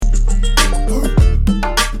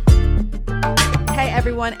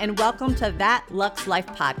everyone, and welcome to That Luxe Life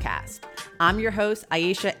podcast. I'm your host,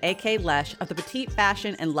 Aisha A.K. Lesh of the petite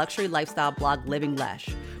fashion and luxury lifestyle blog Living Lesh,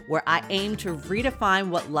 where I aim to redefine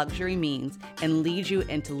what luxury means and lead you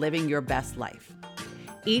into living your best life.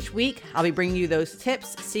 Each week, I'll be bringing you those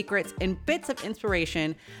tips, secrets, and bits of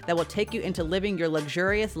inspiration that will take you into living your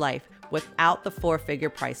luxurious life without the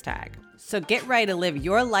four-figure price tag. So get ready to live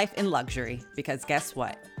your life in luxury, because guess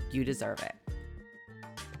what? You deserve it.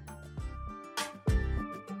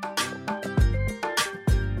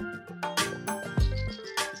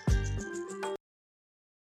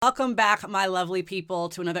 Welcome back, my lovely people,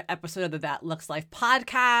 to another episode of the That Luxe Life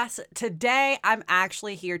podcast. Today, I'm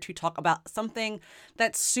actually here to talk about something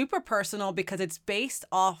that's super personal because it's based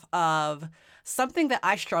off of something that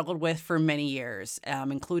I struggled with for many years,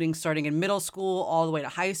 including starting in middle school, all the way to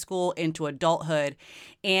high school, into adulthood.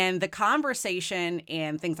 And the conversation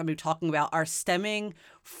and things I'm going to be talking about are stemming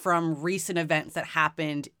from recent events that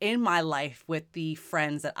happened in my life with the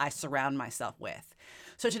friends that I surround myself with.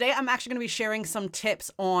 So today I'm actually going to be sharing some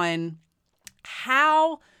tips on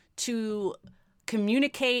how to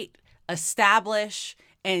communicate, establish,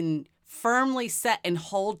 and firmly set and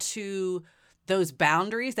hold to those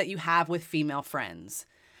boundaries that you have with female friends.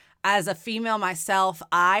 As a female myself,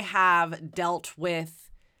 I have dealt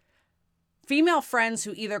with female friends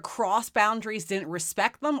who either crossed boundaries, didn't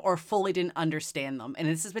respect them, or fully didn't understand them. And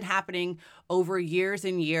this has been happening over years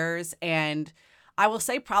and years. And I will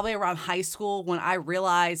say probably around high school, when I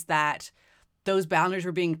realized that those boundaries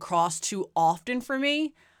were being crossed too often for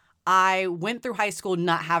me, I went through high school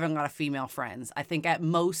not having a lot of female friends. I think at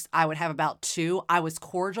most I would have about two. I was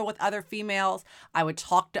cordial with other females. I would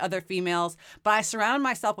talk to other females, but I surrounded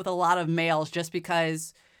myself with a lot of males just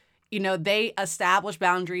because, you know, they establish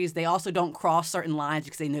boundaries. They also don't cross certain lines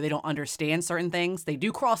because they know they don't understand certain things. They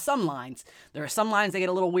do cross some lines. There are some lines they get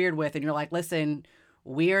a little weird with, and you're like, listen,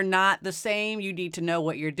 we're not the same. You need to know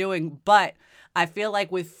what you're doing. But I feel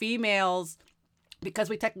like with females, because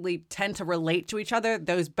we technically tend to relate to each other,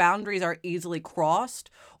 those boundaries are easily crossed,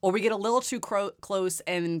 or we get a little too close.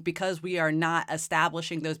 And because we are not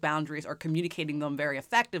establishing those boundaries or communicating them very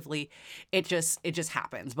effectively, it just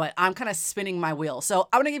happens. But I'm kind of spinning my wheel. So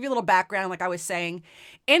I want to give you a little background. Like I was saying,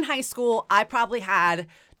 in high school, I probably had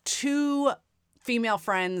two female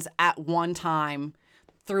friends at one time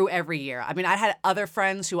through every year. I mean, I had other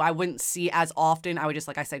friends who I wouldn't see as often. I would just,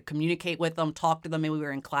 like I said, communicate with them, talk to them. Maybe we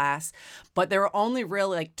were in class. But there were only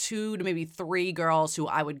really like two to maybe three girls who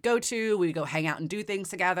I would go to. We would go hang out and do things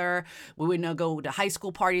together. We would go to high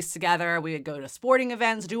school parties together. We would go to sporting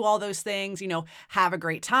events, do all those things, have a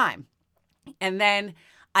great time. And then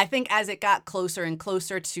I think as it got closer and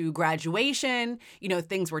closer to graduation,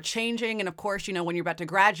 things were changing. And of course, when you're about to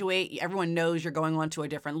graduate, everyone knows you're going on to a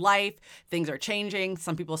different life. Things are changing.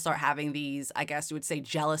 Some people start having these, I guess you would say,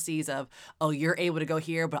 jealousies of, oh, you're able to go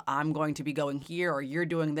here, but I'm going to be going here, or you're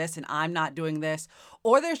doing this and I'm not doing this.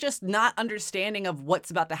 Or there's just not understanding of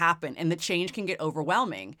what's about to happen, and the change can get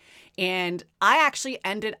overwhelming. And I actually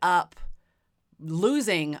ended up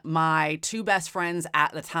losing my two best friends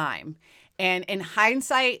at the time. And in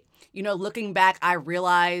hindsight, looking back, I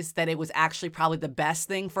realized that it was actually probably the best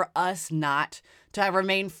thing for us not to have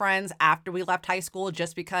remained friends after we left high school,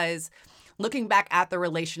 just because looking back at the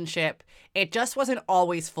relationship, it just wasn't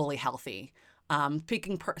always fully healthy.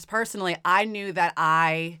 Speaking personally, I knew that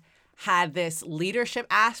I had this leadership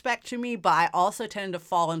aspect to me, but I also tended to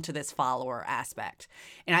fall into this follower aspect.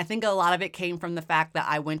 And I think a lot of it came from the fact that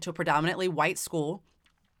I went to a predominantly white school.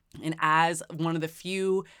 And as one of the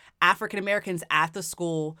few African Americans at the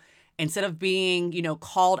school, instead of being,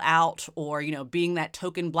 called out, or, being that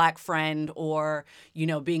token Black friend, or,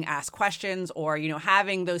 being asked questions, or,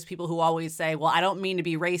 having those people who always say, well, I don't mean to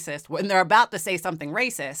be racist, when they're about to say something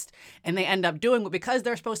racist, and they end up doing it because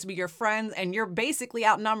they're supposed to be your friends and you're basically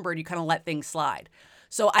outnumbered, you kind of let things slide.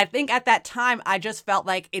 So I think at that time, I just felt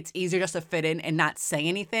like it's easier just to fit in and not say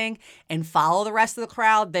anything and follow the rest of the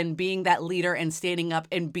crowd than being that leader and standing up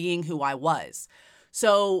and being who I was.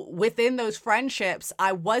 So within those friendships,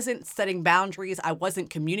 I wasn't setting boundaries. I wasn't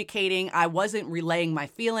communicating. I wasn't relaying my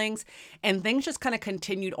feelings. And things just kind of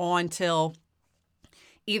continued on till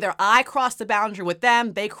either I crossed the boundary with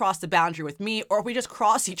them, they crossed the boundary with me, or we just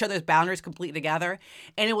crossed each other's boundaries completely together.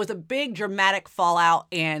 And it was a big dramatic fallout.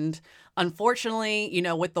 And unfortunately,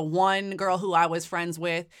 with the one girl who I was friends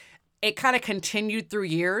with, it kind of continued through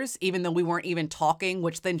years, even though we weren't even talking,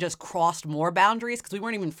 which then just crossed more boundaries because we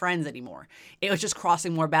weren't even friends anymore. It was just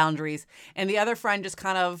crossing more boundaries. And the other friend just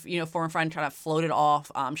kind of, former friend kind of floated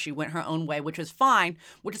off. She went her own way, which was fine,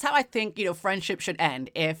 which is how I think, friendship should end.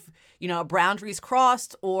 If, boundaries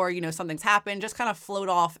crossed or, something's happened, just kind of float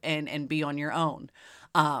off and be on your own.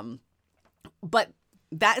 But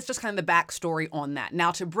that is just kind of the backstory on that.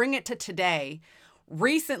 Now, to bring it to today,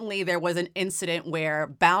 recently there was an incident where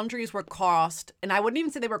boundaries were crossed, and I wouldn't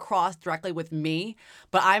even say they were crossed directly with me,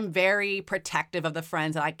 but I'm very protective of the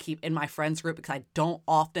friends that I keep in my friends group because I don't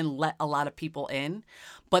often let a lot of people in.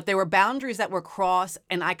 But there were boundaries that were crossed,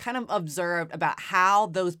 and I kind of observed about how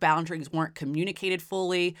those boundaries weren't communicated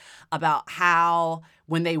fully, about how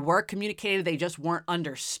when they were communicated, they just weren't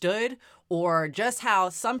understood, or just how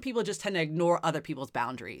some people just tend to ignore other people's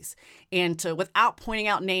boundaries. And to, without pointing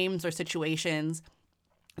out names or situations,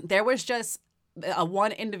 there was just a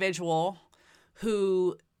one individual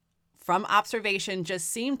who, from observation, just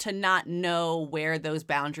seemed to not know where those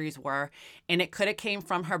boundaries were. And it could have came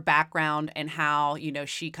from her background and how,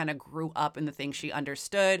 she kind of grew up in the things she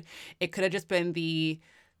understood. It could have just been the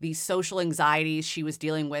social anxieties she was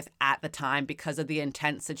dealing with at the time because of the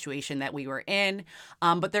intense situation that we were in.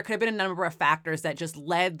 But there could have been a number of factors that just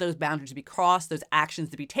led those boundaries to be crossed, those actions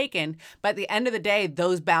to be taken. But at the end of the day,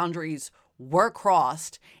 those boundaries were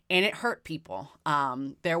crossed, and it hurt people.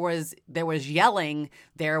 There was yelling,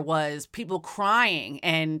 there was people crying,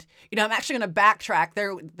 and I'm actually going to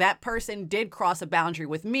backtrack. That person did cross a boundary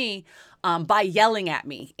with me by yelling at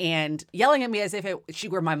me as if she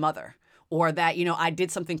were my mother, or that I did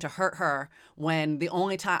something to hurt her, when the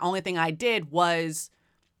only thing I did was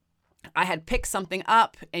I had picked something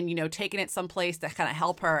up and taken it someplace to kind of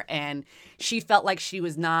help her, and she felt like she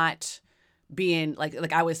was not being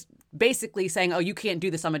like I was basically saying, oh, you can't do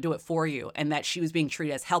this, I'm gonna do it for you, and that she was being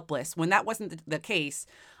treated as helpless when that wasn't the case.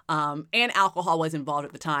 And alcohol was involved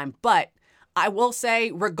at the time. But I will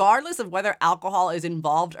say, regardless of whether alcohol is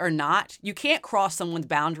involved or not, you can't cross someone's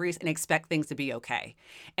boundaries and expect things to be okay.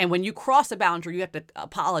 And when you cross a boundary, you have to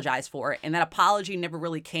apologize for it. And that apology never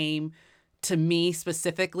really came to me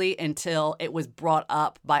specifically until it was brought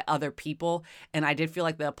up by other people. And I did feel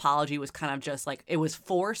like the apology was kind of just like, it was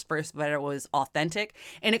forced first, but it was authentic.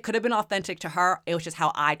 And it could have been authentic to her. It was just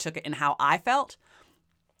how I took it and how I felt.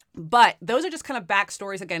 But those are just kind of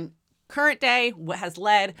backstories. Again, current day, what has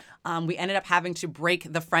led, we ended up having to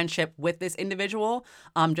break the friendship with this individual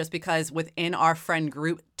just because within our friend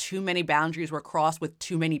group, too many boundaries were crossed with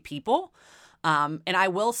too many people. And I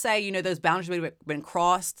will say, those boundaries have been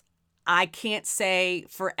crossed. I can't say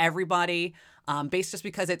for everybody, based just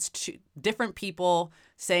because it's two different people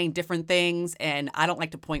saying different things, and I don't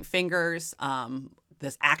like to point fingers.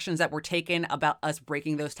 The actions that were taken about us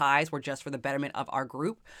breaking those ties were just for the betterment of our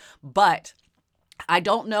group. But I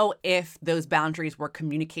don't know if those boundaries were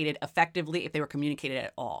communicated effectively, if they were communicated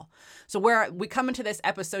at all. So where we come into this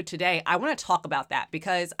episode today, I want to talk about that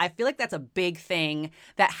because I feel like that's a big thing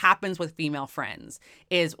that happens with female friends,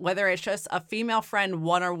 is whether it's just a female friend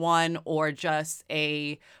one-on-one or just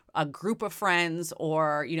a group of friends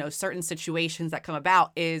or, certain situations that come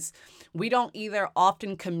about, is we don't either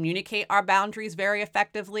often communicate our boundaries very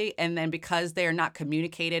effectively. And then because they are not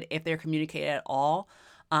communicated, if they're communicated at all,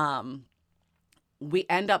 we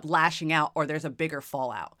end up lashing out, or there's a bigger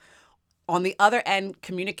fallout. On the other end,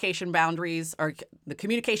 communication boundaries, or the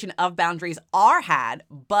communication of boundaries, are had,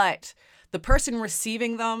 but the person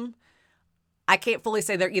receiving them, I can't fully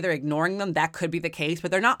say they're either ignoring them. That could be the case,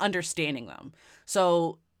 but they're not understanding them.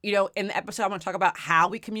 So, in the episode, I'm going to talk about how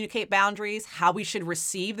we communicate boundaries, how we should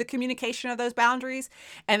receive the communication of those boundaries,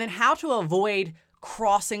 and then how to avoid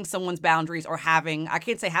crossing someone's boundaries, or I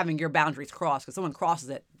can't say having your boundaries crossed, because someone crosses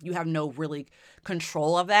it, you have no really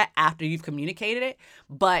control of that after you've communicated it,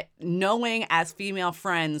 but knowing as female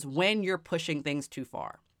friends when you're pushing things too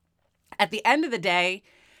far. At the end of the day,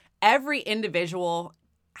 every individual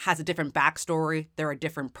has a different backstory. They're a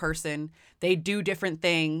different person. They do different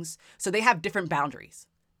things. So they have different boundaries.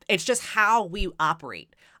 It's just how we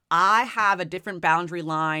operate. I have a different boundary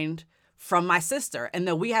line from my sister, and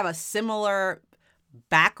though we have a similar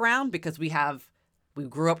background because we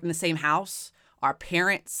grew up in the same house, our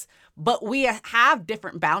parents, but we have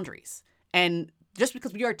different boundaries. And just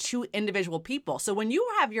because we are two individual people. So when you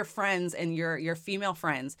have your friends and your female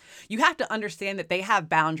friends, you have to understand that they have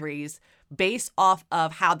boundaries based off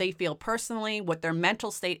of how they feel personally, what their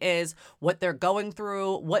mental state is, what they're going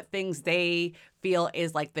through, what things they feel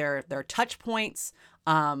is like their touch points.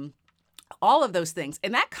 All of those things.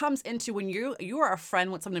 And that comes into when you are a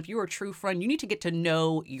friend with someone. If you're a true friend, you need to get to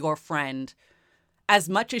know your friend as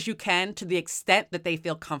much as you can to the extent that they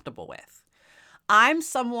feel comfortable with. I'm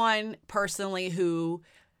someone personally who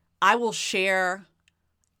I will share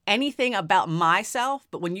anything about myself,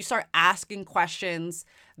 but when you start asking questions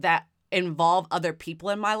that involve other people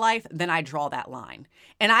in my life, then I draw that line.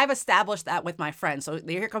 And I've established that with my friends. So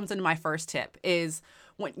here comes into my first tip, is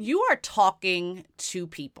when you are talking to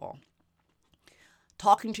people,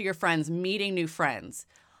 talking to your friends, meeting new friends,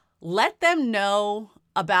 let them know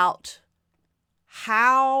about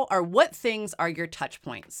how or what things are your touch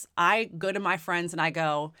points. I go to my friends and I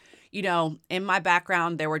go, in my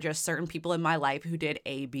background, there were just certain people in my life who did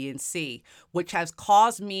A, B, and C, which has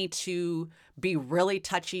caused me to be really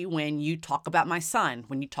touchy when you talk about my son,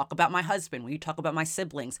 when you talk about my husband, when you talk about my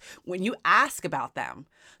siblings, when you ask about them.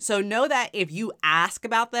 So know that if you ask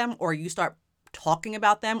about them or you start talking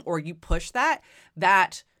about them or you push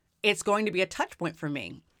that it's going to be a touch point for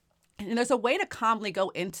me. And there's a way to calmly go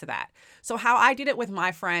into that. So how I did it with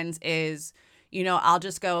my friends is, I'll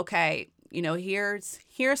just go, okay,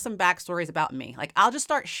 here's some backstories about me. Like, I'll just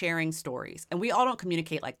start sharing stories. And we all don't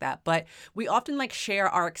communicate like that, but we often share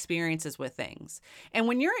our experiences with things. And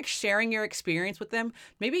when you're sharing your experience with them,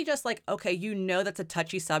 maybe just okay, that's a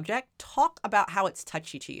touchy subject, talk about how it's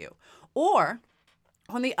touchy to you. Or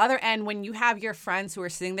on the other end, when you have your friends who are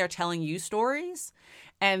sitting there telling you stories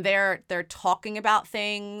and they're talking about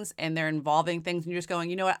things and they're involving things and you're just going,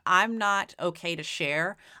 you know what, I'm not okay to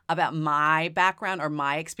share about my background or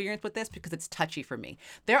my experience with this because it's touchy for me.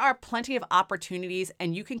 There are plenty of opportunities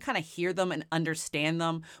and you can kind of hear them and understand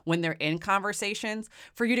them when they're in conversations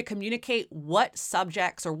for you to communicate what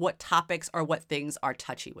subjects or what topics or what things are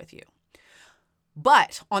touchy with you.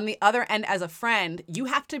 But on the other end, as a friend, you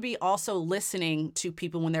have to be also listening to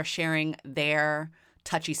people when they're sharing their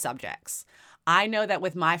touchy subjects. I know that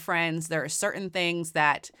with my friends, there are certain things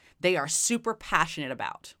that they are super passionate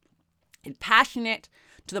about. And passionate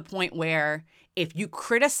to the point where if you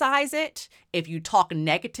criticize it, if you talk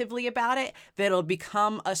negatively about it, that it'll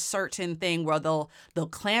become a certain thing where they'll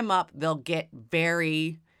clam up, they'll get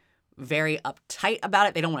very uptight about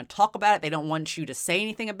it. They don't want to talk about it. They don't want you to say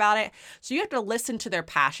anything about it. So you have to listen to their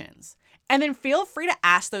passions and then feel free to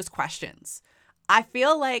ask those questions. I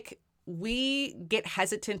feel like we get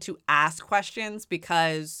hesitant to ask questions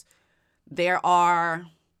because there are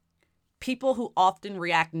people who often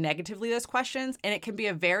react negatively to those questions, and it can be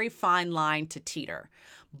a very fine line to teeter.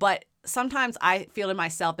 But sometimes I feel to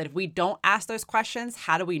myself that if we don't ask those questions,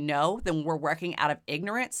 how do we know? Then we're working out of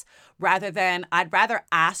ignorance rather than I'd rather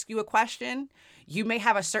ask you a question. You may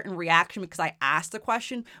have a certain reaction because I asked the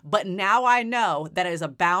question, but now I know that it is a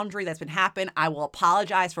boundary that's been happened. I will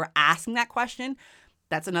apologize for asking that question.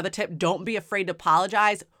 That's another tip. Don't be afraid to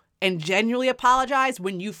apologize and genuinely apologize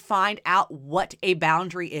when you find out what a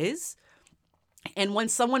boundary is. And when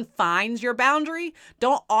someone finds your boundary,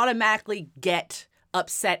 don't automatically get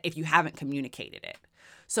upset if you haven't communicated it.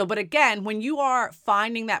 So, but again, when you are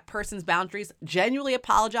finding that person's boundaries, genuinely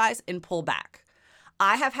apologize and pull back.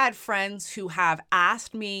 I have had friends who have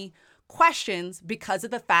asked me questions because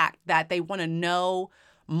of the fact that they want to know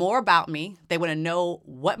more about me. They want to know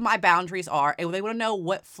what my boundaries are, and they want to know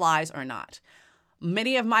what flies or not.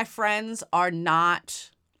 Many of my friends are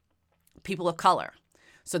not people of color.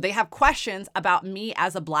 So they have questions about me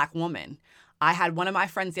as a Black woman. I had one of my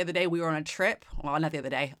friends the other day, we were on a trip, well, not the other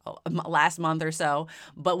day, last month or so,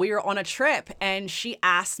 but we were on a trip and she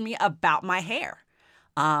asked me about my hair.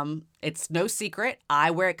 It's no secret.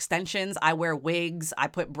 I wear extensions. I wear wigs. I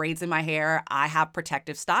put braids in my hair. I have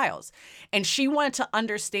protective styles. And she wanted to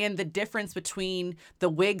understand the difference between the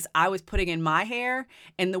wigs I was putting in my hair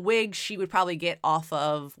and the wigs she would probably get off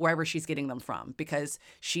of wherever she's getting them from, because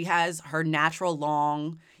she has her natural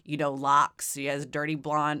long, locks. She has dirty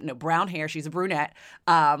blonde, brown hair. She's a brunette.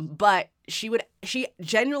 But she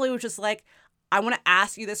genuinely was just like, I want to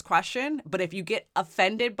ask you this question, but if you get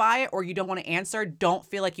offended by it or you don't want to answer, don't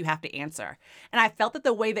feel like you have to answer. And I felt that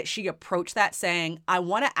the way that she approached that, saying, I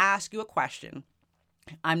want to ask you a question.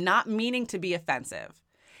 I'm not meaning to be offensive.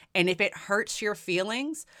 And if it hurts your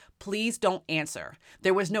feelings, please don't answer.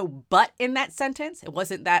 There was no but in that sentence. It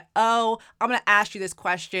wasn't that, I'm going to ask you this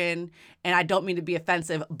question and I don't mean to be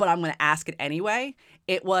offensive, but I'm going to ask it anyway.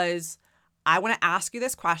 It was, I want to ask you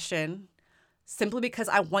this question simply because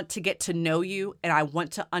I want to get to know you and I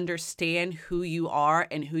want to understand who you are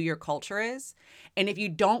and who your culture is. And if you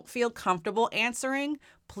don't feel comfortable answering,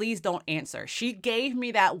 please don't answer. She gave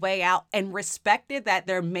me that way out and respected that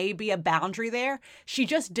there may be a boundary there. She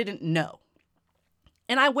just didn't know.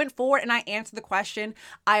 And I went forward and I answered the question.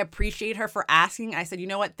 I appreciate her for asking. I said, you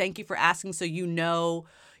know what? Thank you for asking. So you know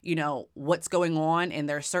what's going on, and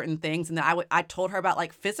there are certain things. And then I told her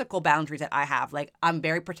about physical boundaries that I have. I'm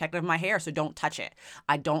very protective of my hair, so don't touch it.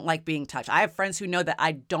 I don't like being touched. I have friends who know that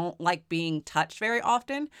I don't like being touched very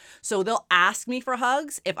often. So they'll ask me for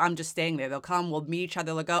hugs if I'm just staying there. They'll come, we'll meet each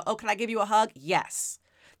other. They'll go, oh, can I give you a hug? Yes.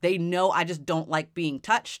 They know I just don't like being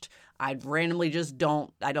touched. I randomly just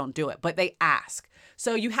don't do it, but they ask.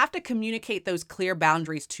 So you have to communicate those clear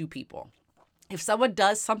boundaries to people. If someone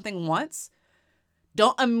does something once,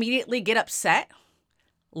 Don't immediately get upset.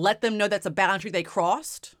 Let them know that's a boundary they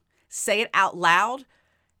crossed. Say it out loud.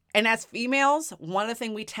 And as females, one of the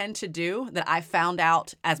things we tend to do that I found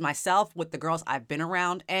out as myself with the girls I've been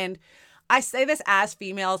around, and I say this as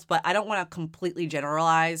females, but I don't want to completely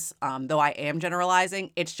generalize, though I am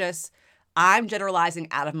generalizing. It's just I'm generalizing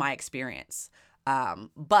out of my experience.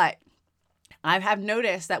 But I have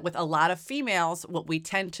noticed that with a lot of females, what we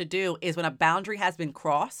tend to do is when a boundary has been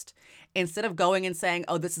crossed, instead of going and saying,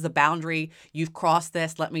 oh, this is a boundary, you've crossed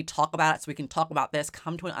this, let me talk about it so we can talk about this,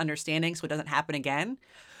 come to an understanding so it doesn't happen again.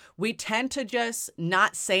 We tend to just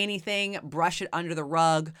not say anything, brush it under the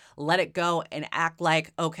rug, let it go, and act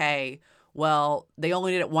like, okay, well, they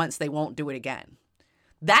only did it once, they won't do it again.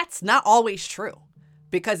 That's not always true,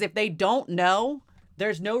 because if they don't know,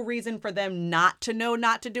 there's no reason for them not to know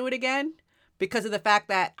not to do it again, because of the fact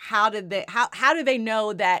that how do they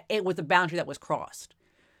know that it was a boundary that was crossed?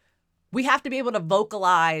 We have to be able to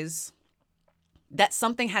vocalize that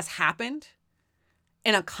something has happened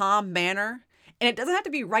in a calm manner, and it doesn't have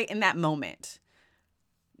to be right in that moment.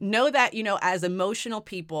 Know that, as emotional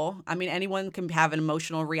people, I mean, anyone can have an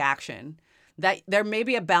emotional reaction, that there may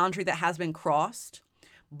be a boundary that has been crossed,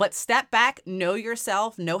 but step back, know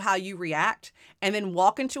yourself, know how you react, and then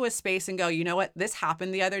walk into a space and go, you know what, this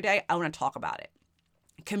happened the other day. I want to talk about it.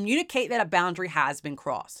 Communicate that a boundary has been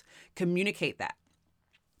crossed. Communicate that.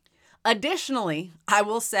 Additionally, I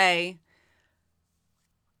will say,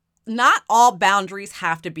 not all boundaries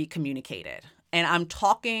have to be communicated. And I want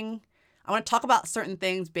to talk about certain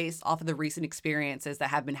things based off of the recent experiences that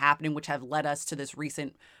have been happening, which have led us to this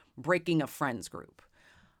recent breaking of friends group.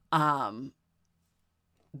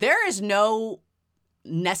 There is no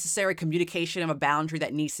necessary communication of a boundary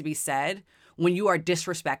that needs to be said when you are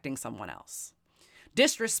disrespecting someone else.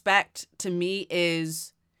 Disrespect to me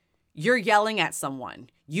is you're yelling at someone.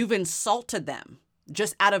 You've insulted them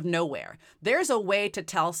just out of nowhere. There's a way to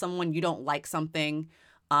tell someone you don't like something,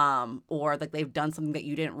 or like they've done something that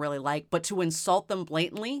you didn't really like, but to insult them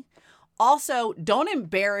blatantly. Also, don't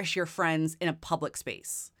embarrass your friends in a public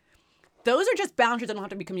space. Those are just boundaries that don't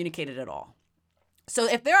have to be communicated at all. So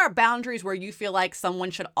if there are boundaries where you feel like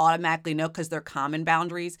someone should automatically know because they're common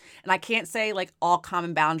boundaries, and I can't say like all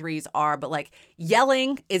common boundaries are, but like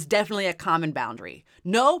yelling is definitely a common boundary.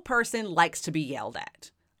 No person likes to be yelled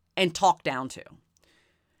at and talked down to.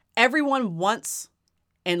 Everyone wants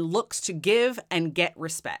and looks to give and get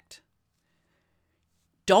respect.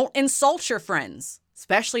 Don't insult your friends,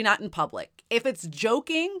 especially not in public. If it's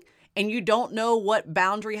joking and you don't know what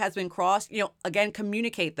boundary has been crossed, again,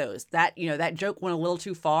 communicate those. That joke went a little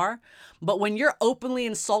too far. But when you're openly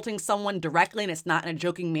insulting someone directly and it's not in a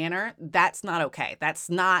joking manner, that's not okay. That's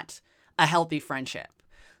not a healthy friendship.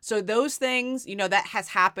 So those things, that has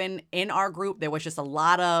happened in our group. There was just a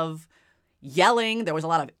lot of yelling. There was a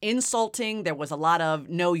lot of insulting. There was a lot of,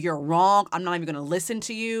 no, you're wrong. I'm not even going to listen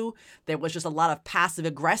to you. There was just a lot of passive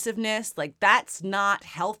aggressiveness. Like, that's not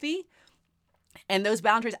healthy. And those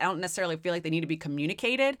boundaries, I don't necessarily feel like they need to be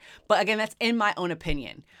communicated. But again, that's in my own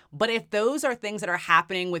opinion. But if those are things that are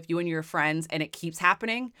happening with you and your friends and it keeps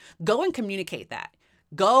happening, go and communicate that.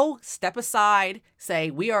 Go step aside,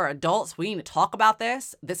 say, we are adults. We need to talk about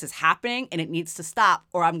this. This is happening and it needs to stop,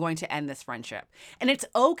 or I'm going to end this friendship. And it's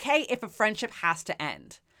okay if a friendship has to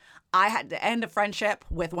end. I had to end a friendship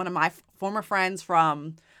with one of my former friends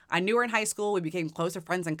I knew her in high school. We became closer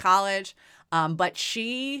friends in college. But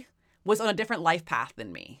she was on a different life path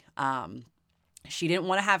than me. She didn't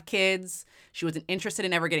want to have kids. She wasn't interested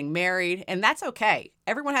in ever getting married. And that's okay.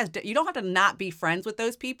 You don't have to not be friends with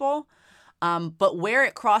those people. But where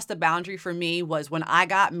it crossed the boundary for me was when I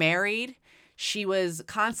got married, she was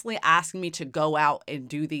constantly asking me to go out and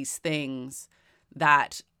do these things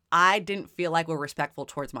that I didn't feel like were respectful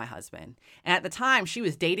towards my husband. And at the time, she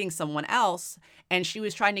was dating someone else, and she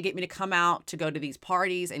was trying to get me to come out to go to these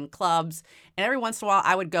parties and clubs. And every once in a while,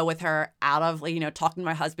 I would go with her out of, talking to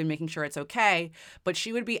my husband, making sure it's okay. But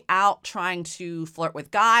she would be out trying to flirt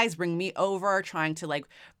with guys, bring me over, trying to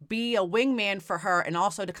be a wingman for her, and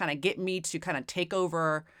also to kind of get me to kind of take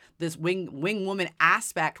over this wing woman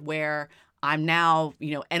aspect where I'm now,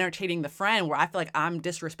 entertaining the friend, where I feel like I'm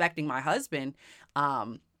disrespecting my husband.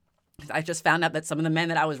 I just found out that some of the men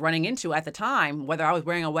that I was running into at the time, whether I was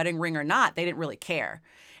wearing a wedding ring or not, they didn't really care.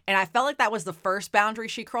 And I felt like that was the first boundary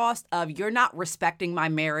she crossed of, you're not respecting my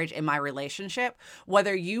marriage and my relationship.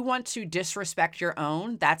 Whether you want to disrespect your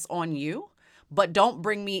own, that's on you, but don't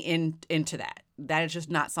bring me into that. That is just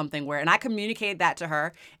not something and I communicated that to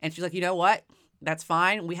her, and she's like, you know what? That's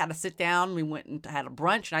fine. We had to sit down. We went and had a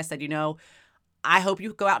brunch, and I said, I hope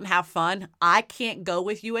you go out and have fun. I can't go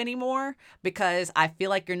with you anymore because I feel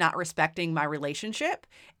like you're not respecting my relationship.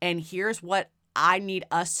 And here's what I need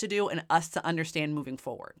us to do and us to understand moving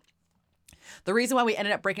forward. The reason why we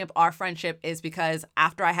ended up breaking up our friendship is because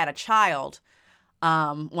after I had a child,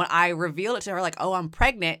 when I revealed it to her, like, oh, I'm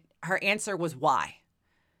pregnant, her answer was why?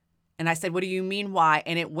 And I said, what do you mean why?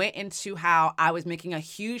 And it went into how I was making a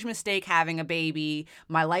huge mistake having a baby.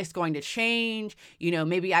 My life's going to change.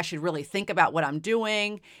 Maybe I should really think about what I'm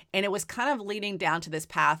doing. And it was kind of leading down to this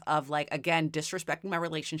path of, like, again, disrespecting my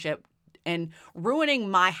relationship and ruining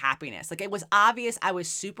my happiness. Like, it was obvious I was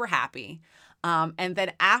super happy. And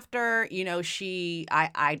then after,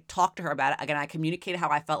 I talked to her about it. Again, I communicated how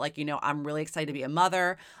I felt like, I'm really excited to be a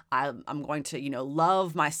mother. I'm going to,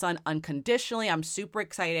 love my son unconditionally. I'm super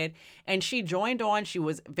excited. And she joined on. She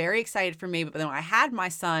was very excited for me. But then when I had my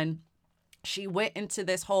son, she went into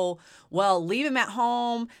this whole, well, leave him at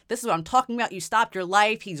home. This is what I'm talking about. You stopped your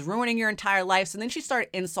life. He's ruining your entire life. So then she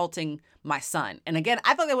started insulting my son. And again,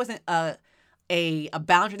 I thought there wasn't a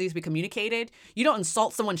boundary that needs to be communicated. You don't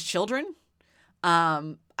insult someone's children.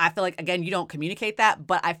 I feel like, again, you don't communicate that,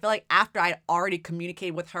 but I feel like after I already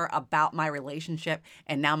communicated with her about my relationship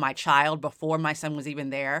and now my child before my son was even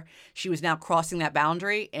there, she was now crossing that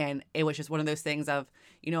boundary. And it was just one of those things of,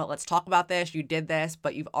 let's talk about this. You did this,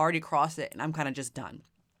 but you've already crossed it and I'm kind of just done.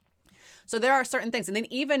 So there are certain things. And then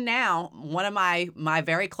even now, one of my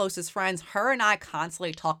very closest friends, her and I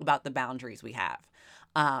constantly talk about the boundaries we have.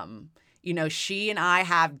 She and I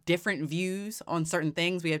have different views on certain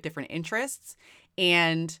things. We have different interests.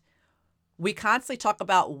 And we constantly talk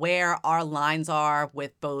about where our lines are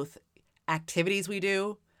with both activities we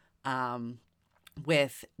do,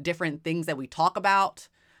 with different things that we talk about.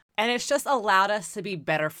 And it's just allowed us to be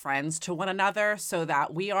better friends to one another so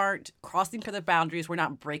that we aren't crossing each other's boundaries. We're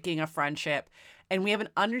not breaking a friendship. And we have an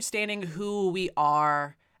understanding who we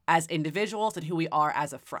are as individuals and who we are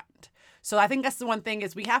as a friend. So I think that's the one thing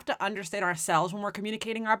is we have to understand ourselves when we're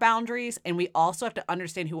communicating our boundaries. And we also have to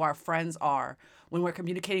understand who our friends are when we're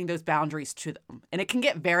communicating those boundaries to them. And it can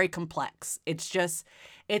get very complex. It's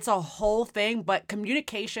a whole thing, but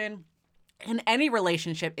communication in any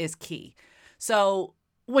relationship is key. So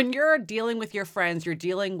when you're dealing with your friends, you're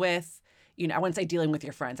dealing with, I wouldn't say dealing with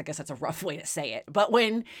your friends. I guess that's a rough way to say it. But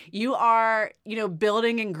when you are,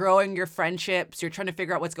 building and growing your friendships, you're trying to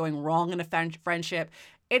figure out what's going wrong in a friendship.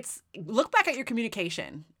 Look back at your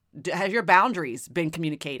communication. Has your boundaries been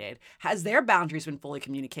communicated? Has their boundaries been fully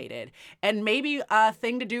communicated? And maybe a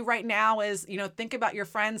thing to do right now is, think about your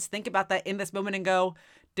friends, think about that in this moment and go,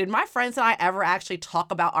 did my friends and I ever actually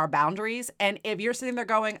talk about our boundaries? And if you're sitting there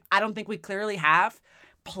going, I don't think we clearly have,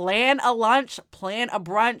 plan a lunch, plan a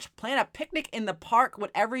brunch, plan a picnic in the park,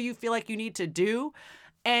 whatever you feel like you need to do.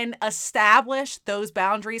 And establish those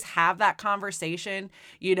boundaries, have that conversation,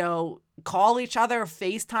 call each other,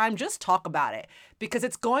 FaceTime, just talk about it because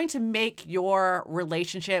it's going to make your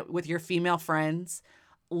relationship with your female friends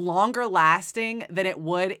longer lasting than it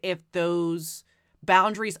would if those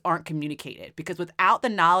boundaries aren't communicated. Because without the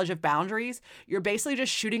knowledge of boundaries, you're basically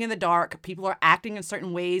just shooting in the dark. People are acting in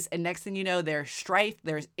certain ways. And next thing you know, there's strife,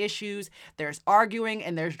 there's issues, there's arguing,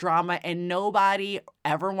 and there's drama. And nobody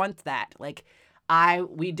ever wants that.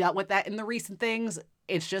 We dealt with that in the recent things.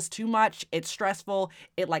 It's just too much. It's stressful.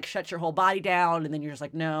 It shuts your whole body down. And then you're just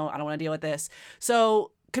like, no, I don't want to deal with this.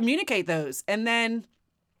 So communicate those. And then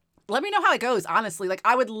let me know how it goes, honestly.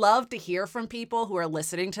 I would love to hear from people who are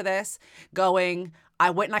listening to this going, I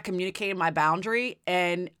went and I communicated my boundary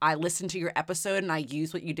and I listened to your episode and I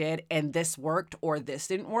used what you did and this worked or this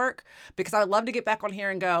didn't work. Because I would love to get back on here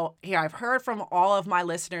and go, here, I've heard from all of my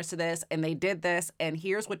listeners to this and they did this and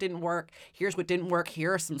here's what didn't work. Here's what didn't work.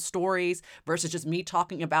 Here are some stories versus just me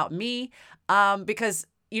talking about me. Because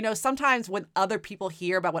sometimes when other people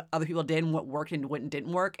hear about what other people did and what worked and what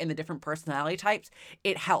didn't work and the different personality types,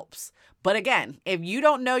 it helps. But again, if you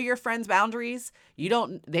don't know your friends' boundaries, they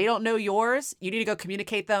don't know yours, you need to go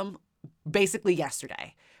communicate them basically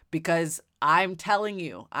yesterday. Because I'm telling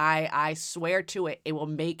you, I swear to it, it will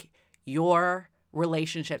make your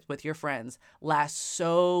relationships with your friends last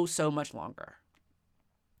so much longer.